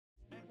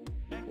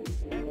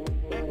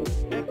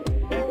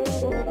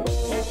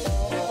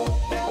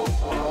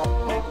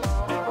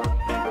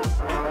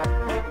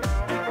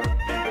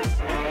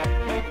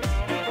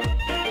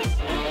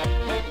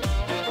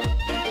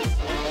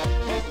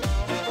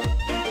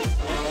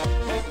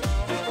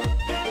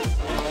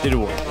Did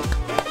work.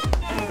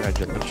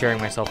 Congratulations. I'm cheering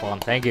myself on.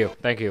 Thank you.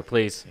 Thank you.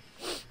 Please.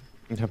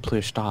 No,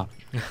 please stop.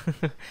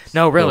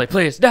 No, really,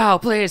 please. No,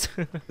 please.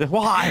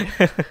 Why?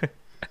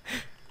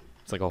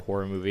 It's like a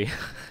horror movie.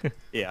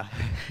 Yeah.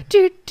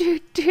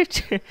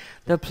 The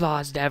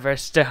applause never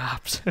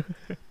stops.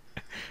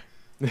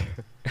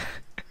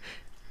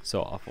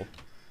 So awful.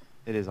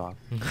 It is awful.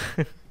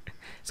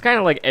 It's kind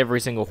of like every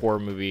single horror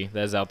movie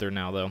that's out there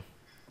now, though.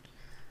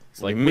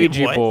 It's like You mean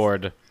Ouija what?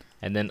 board,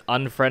 and then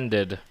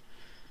Unfriended,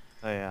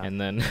 Oh yeah. and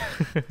then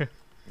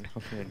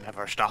It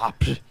never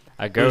stops.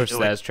 a ghost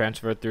doing- that's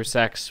transferred through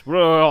sex. So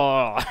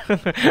I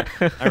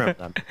remember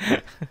that.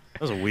 That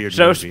was a weird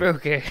movie.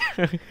 spooky.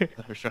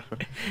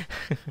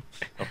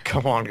 Oh,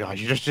 come on,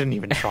 guys. You just didn't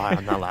even try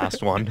on that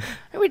last one.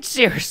 I mean,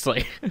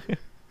 seriously.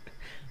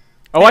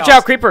 Oh, watch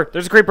out, creeper!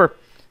 There's a creeper.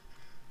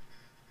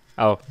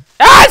 Oh.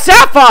 Ah, it's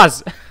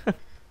Zasphas!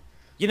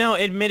 You know,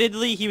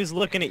 admittedly, he was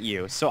looking at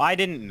you, so I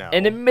didn't know.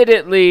 And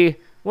admittedly,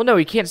 well, no,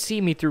 he can't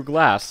see me through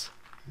glass.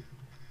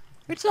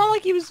 It's not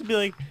like he was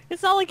like.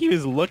 It's not like he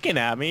was looking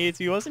at me.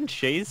 He wasn't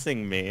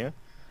chasing me.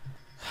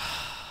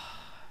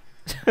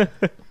 Damn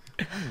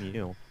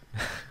you.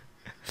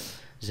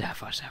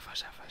 Zasphas.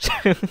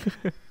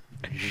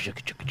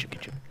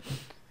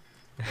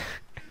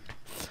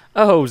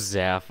 Oh,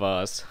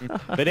 Zasphas.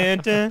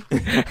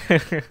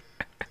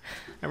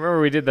 I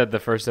remember we did that the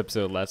first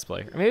episode of Let's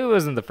Play. Or maybe it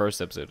wasn't the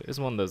first episode. It was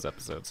one of those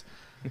episodes.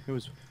 It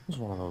was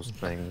one of those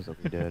things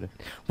that we did.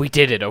 We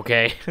did it,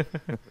 okay?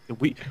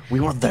 we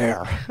were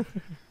there.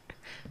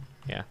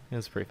 Yeah, it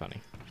was pretty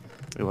funny.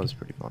 It was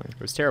pretty funny. It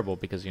was terrible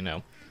because, you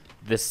know,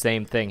 this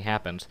same thing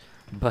happened.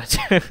 But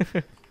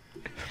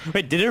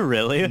Wait, did it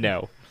really?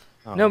 no.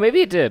 Oh. No,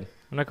 maybe it did.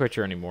 I'm not quite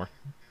sure anymore.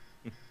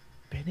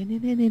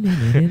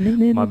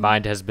 My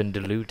mind has been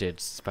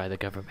diluted by the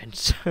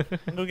government.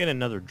 Go get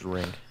another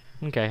drink.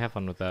 Okay, have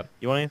fun with that.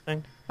 You want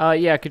anything?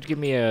 Yeah, could you give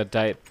me a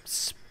Diet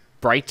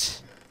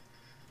Sprite?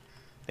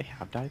 They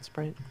have Diet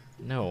Sprite?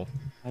 No.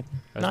 I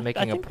was Not-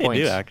 making I a think they point.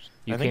 do, actually.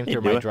 You I think came they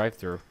through do my it.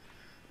 drive-thru.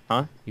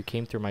 Huh? You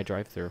came through my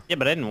drive-thru. Yeah,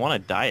 but I didn't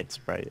want a Diet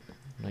Sprite.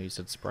 No, you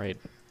said Sprite.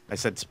 I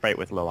said Sprite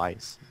with low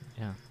ice.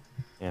 Yeah.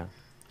 Yeah.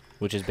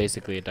 Which is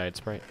basically a Diet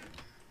Sprite.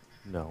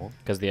 No.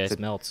 Because the ice It's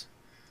a- melts.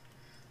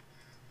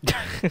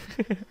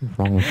 What's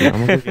wrong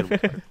with you?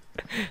 I'm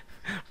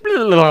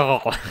gonna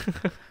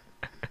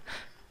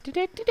go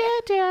get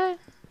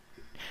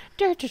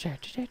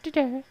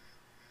a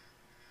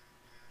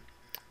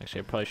Actually,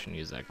 I probably shouldn't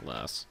use that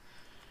glass.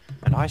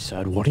 And I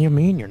said, what do you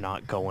mean you're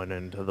not going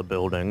into the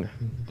building?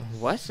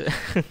 What?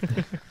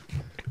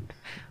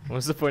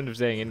 What's the point of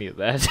saying any of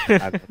that?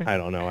 I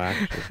don't know,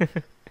 actually.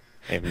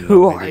 I have no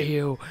Who are idea.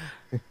 you?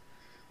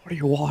 What do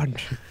you want?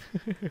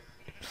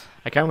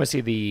 I kind of want to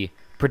see the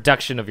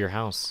production of your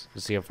house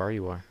to see how far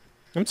you are.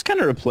 I'm just kind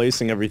of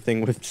replacing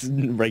everything with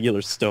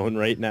regular stone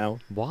right now.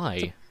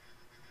 Why?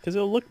 Because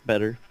it'll look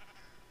better.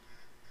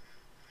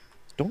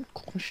 Don't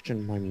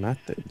question my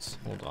methods.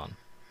 Hold on.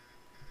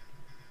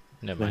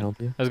 Never Can I mind.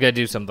 help you? I was gonna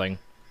do something,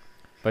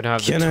 but I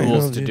don't have Can I the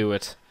tools help to you? do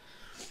it.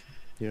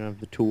 You don't have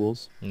the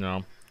tools.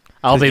 No.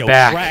 I'll be You're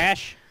back.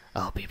 Trash.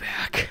 I'll be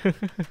back.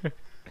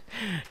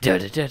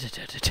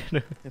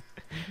 Da-da-da-da-da-da-da.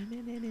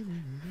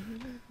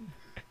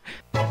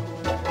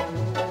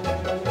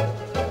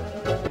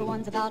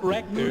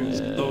 Records,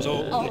 those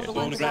old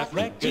phonograph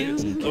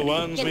records, the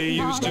ones we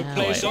used to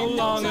play so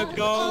long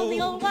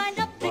ago.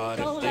 But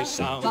if they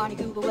sound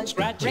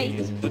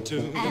scratchy, the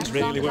tunes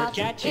really were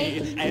catchy,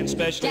 and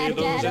especially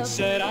those that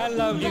said I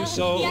love you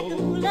so.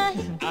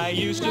 I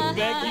used to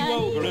beg you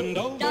over and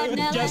over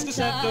just to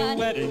set the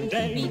wedding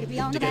day,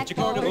 to get you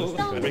portable,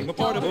 bring a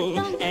portable,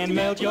 and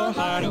melt your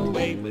heart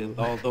away with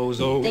all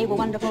those old They were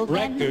wonderful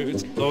then.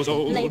 records, those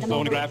old Play them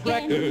over phonograph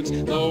again. records,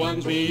 the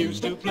ones we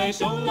used to play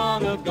so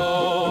long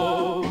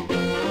ago.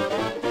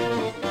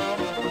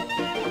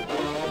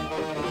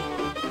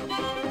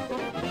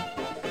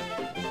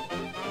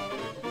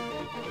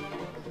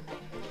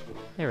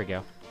 There we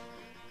go.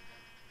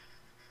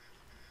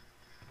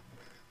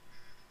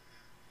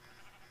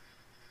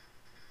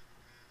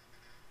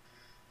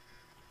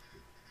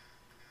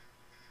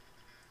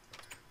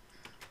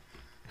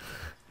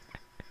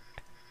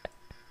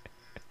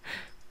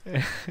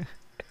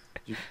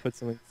 You put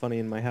something funny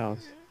in my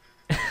house.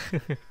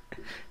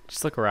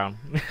 Just look around.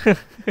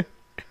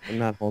 I'm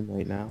not home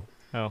right now.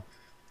 Oh.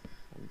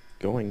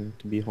 Going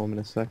to be home in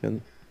a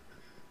second.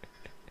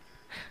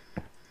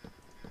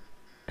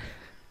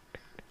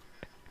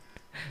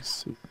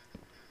 Soup.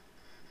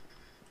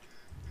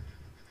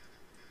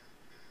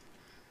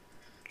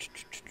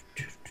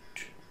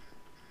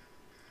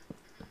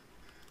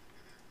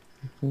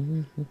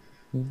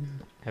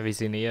 Have you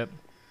seen it yet?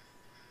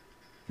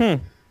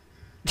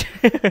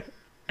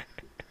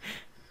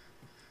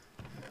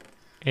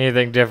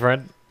 Anything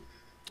different?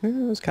 Yeah,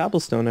 there's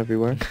cobblestone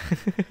everywhere.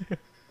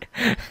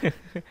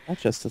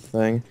 That's just a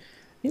thing.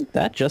 Ain't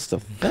that just a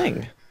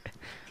thing?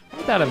 I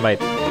thought it might.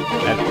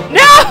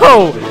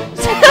 No!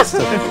 Just a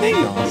thing,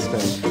 Austin.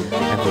 Isn't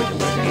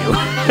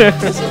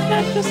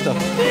that just a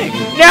thing?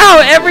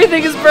 No!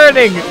 Everything is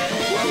burning!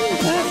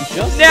 Isn't that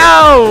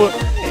No!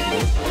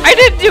 I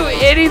didn't do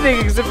anything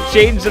except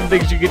change some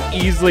things you could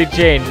easily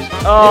change.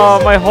 Oh,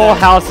 my whole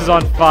house is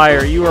on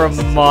fire. You are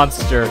a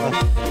monster.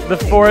 The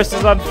forest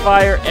is on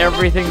fire.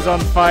 Everything's on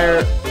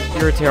fire.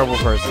 You're a terrible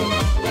person.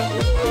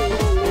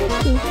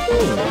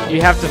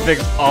 You have to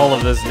fix all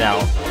of this now.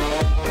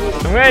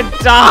 I'm gonna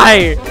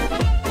die!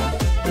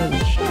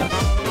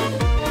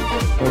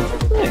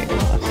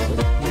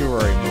 You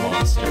are a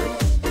monster.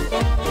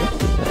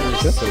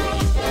 You're so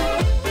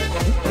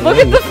evil. Look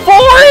at the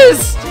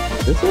forest!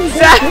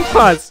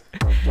 Zasphas!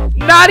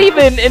 Not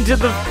even into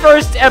the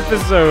first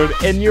episode,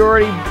 and you're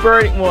already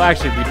burning. Well,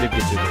 actually, we did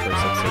get to the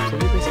first episode, so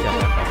we at least got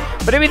that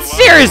far. But I mean,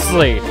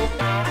 seriously!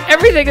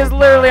 Everything is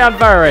literally on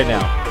fire right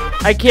now.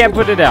 I can't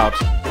put it out.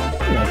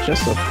 Not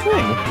just a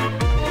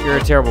thing. You're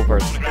a terrible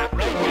person. Do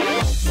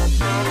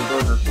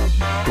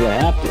I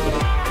have to?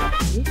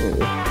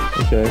 Ooh,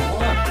 okay.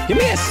 Give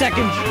me a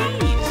second,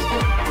 jeez!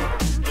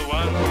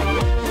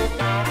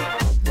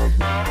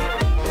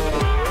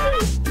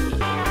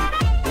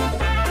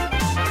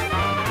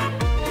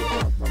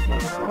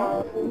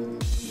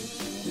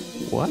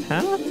 What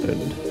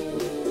happened?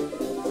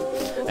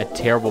 A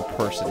terrible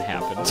person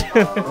happened.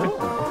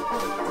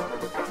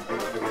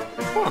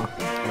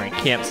 I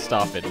can't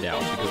stop it now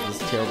because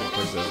this terrible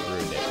person has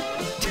ruined it.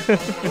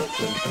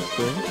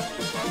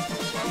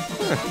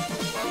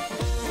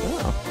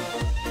 Wow.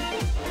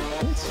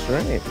 That's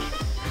strange.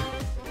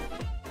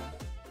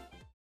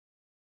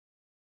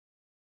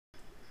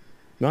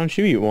 Why don't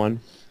you eat one?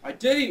 I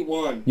did eat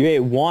one. You ate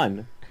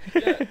one.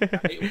 Yeah, I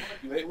ate one.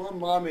 You ate one.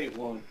 Mom ate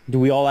one. Do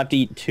we all have to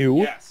eat two?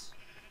 Yes.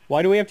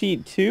 Why do we have to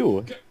eat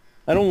two?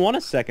 I don't want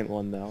a second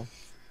one, though.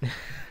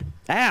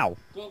 Ow!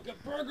 Go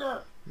get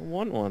burger. I don't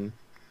want one.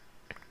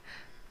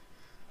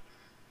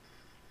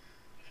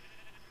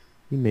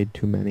 You made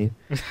too many.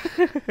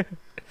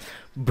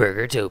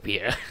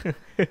 Burgertopia.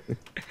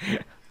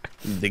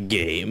 The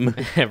game.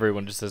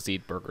 Everyone just has to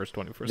eat burgers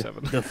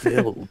 24/7. The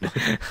film.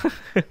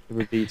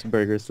 Everybody eats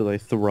burgers till they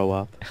throw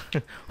up.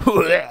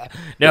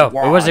 No, it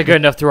wasn't good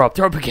enough. Throw up.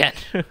 Throw up again.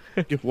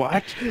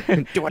 What?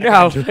 Do it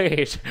No, again.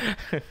 please.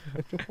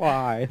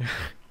 Why?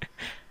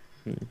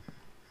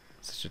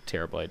 Such a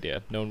terrible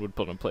idea. No one would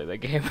put and play that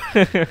game.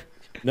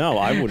 No,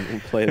 I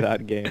wouldn't play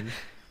that game.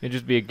 It'd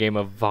just be a game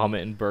of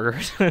vomit and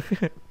burgers.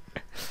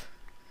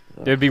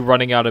 They'd be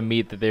running out of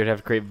meat that they would have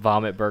to create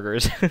vomit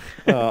burgers.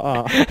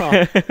 Oh,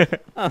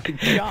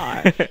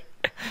 gosh.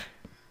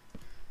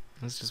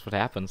 That's just what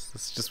happens.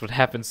 That's just what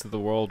happens to the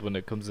world when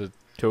it comes to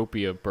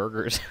Topia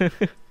burgers.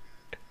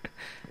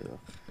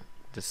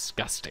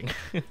 Disgusting.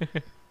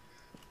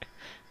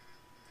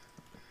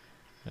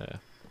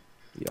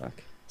 Yuck.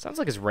 Sounds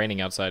like it's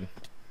raining outside.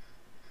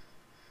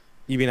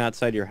 You mean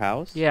outside your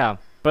house? Yeah,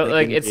 but Like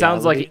like in it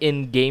sounds like reality?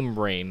 in-game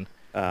rain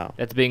Oh.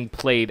 that's being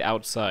played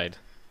outside.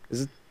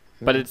 Is it?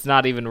 But it's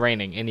not even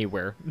raining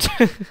anywhere.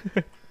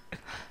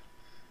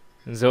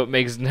 And so it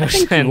makes no I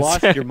think sense. you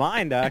lost your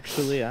mind,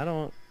 actually. I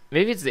don't...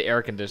 Maybe it's the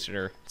air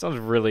conditioner. It sounds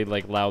really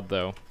like loud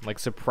though, like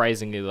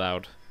surprisingly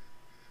loud.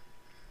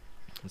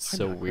 It's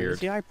so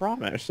weird. Yeah, I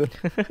promise. If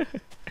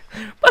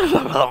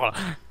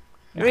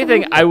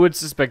anything, I would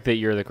suspect that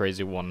you're the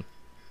crazy one.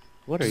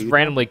 What are Just you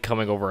randomly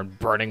coming over and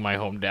burning my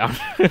home down.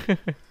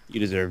 You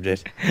deserved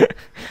it.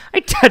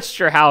 I touched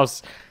your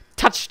house.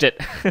 Touched it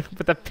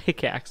with a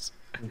pickaxe.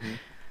 Mm-hmm.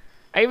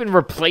 I even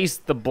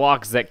replaced the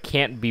blocks that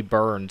can't be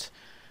burned.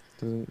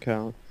 Doesn't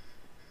count.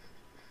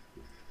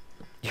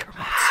 You're a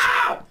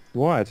monster.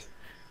 What?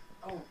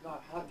 Oh god,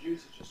 hot juice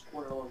is just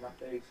squirting all over my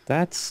face.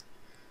 That's...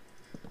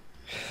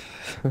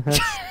 That's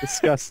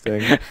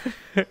disgusting.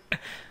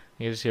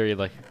 You just hear you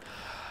like...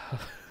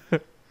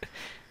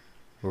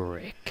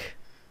 Rick.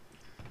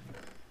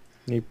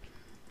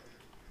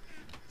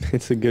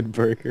 It's a good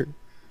burger.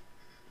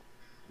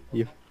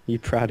 You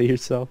proud of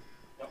yourself?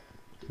 Yep.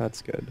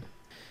 That's good.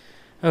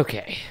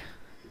 Okay.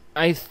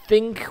 I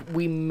think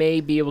we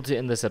may be able to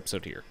end this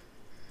episode here.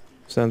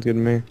 Sounds good to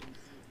me.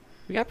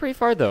 We got pretty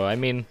far though. I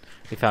mean,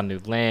 we found new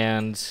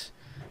land,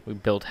 we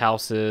built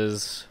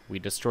houses, we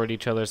destroyed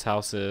each other's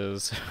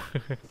houses.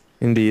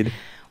 Indeed.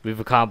 We've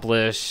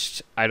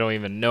accomplished, I don't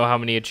even know how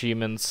many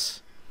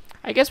achievements.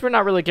 I guess we're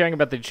not really caring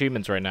about the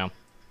achievements right now.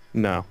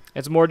 No.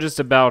 It's more just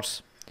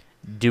about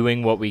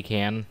doing what we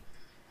can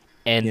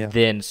and Yeah.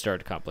 then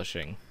start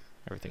accomplishing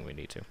everything we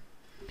need to.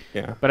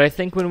 Yeah. But I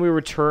think when we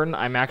return,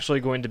 I'm actually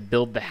going to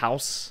build the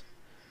house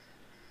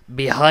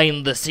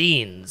behind the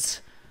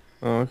scenes.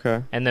 Oh,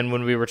 okay. And then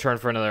when we return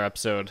for another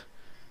episode,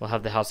 we'll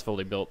have the house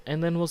fully built.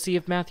 And then we'll see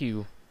if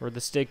Matthew or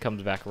the steak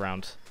comes back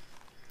around.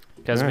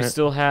 Because we Alright.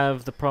 still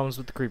have the problems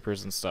with the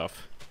creepers and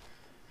stuff.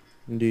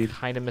 Indeed.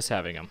 Kind of miss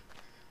having them.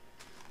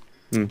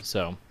 Mm.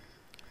 So,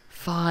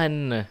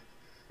 fun.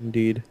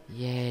 Indeed.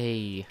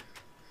 Yay.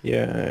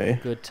 Yay.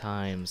 Good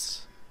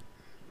times.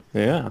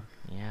 Yeah.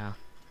 Yeah.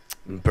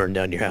 Burn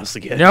down your house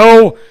again.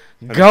 No!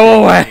 I'm Go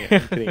kidding. away!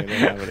 I'm kidding. I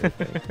don't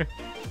have anything.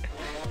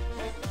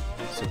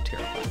 So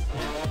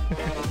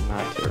terrifying.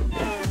 Not terrible.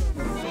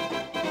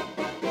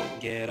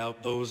 Get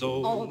out those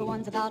All the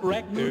ones old about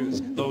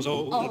records, moon. those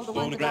All old the ones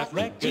phonograph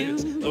about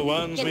records, June. the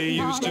ones we Getting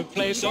used to on the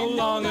play feet so and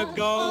long all the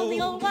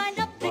ago. old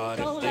wind-up But if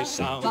Victrola. they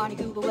sound Barney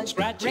Google was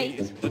scratchy,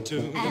 great. the And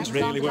tunes the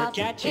really songs were about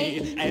catchy,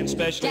 Kate. and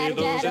especially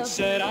those that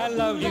said I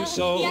love you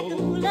so.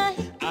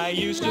 I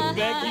used to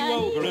beg you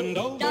over and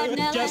over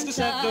just to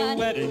set the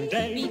wedding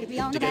day.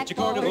 To get you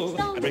portable,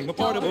 I bring my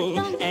portable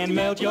and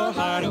melt your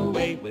heart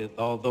away with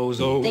all those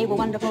old They were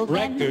wonderful then.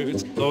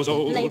 records, those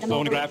old Play them over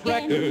phonograph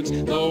again. records,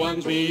 the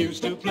ones we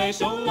used to play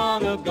so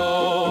long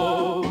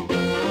ago.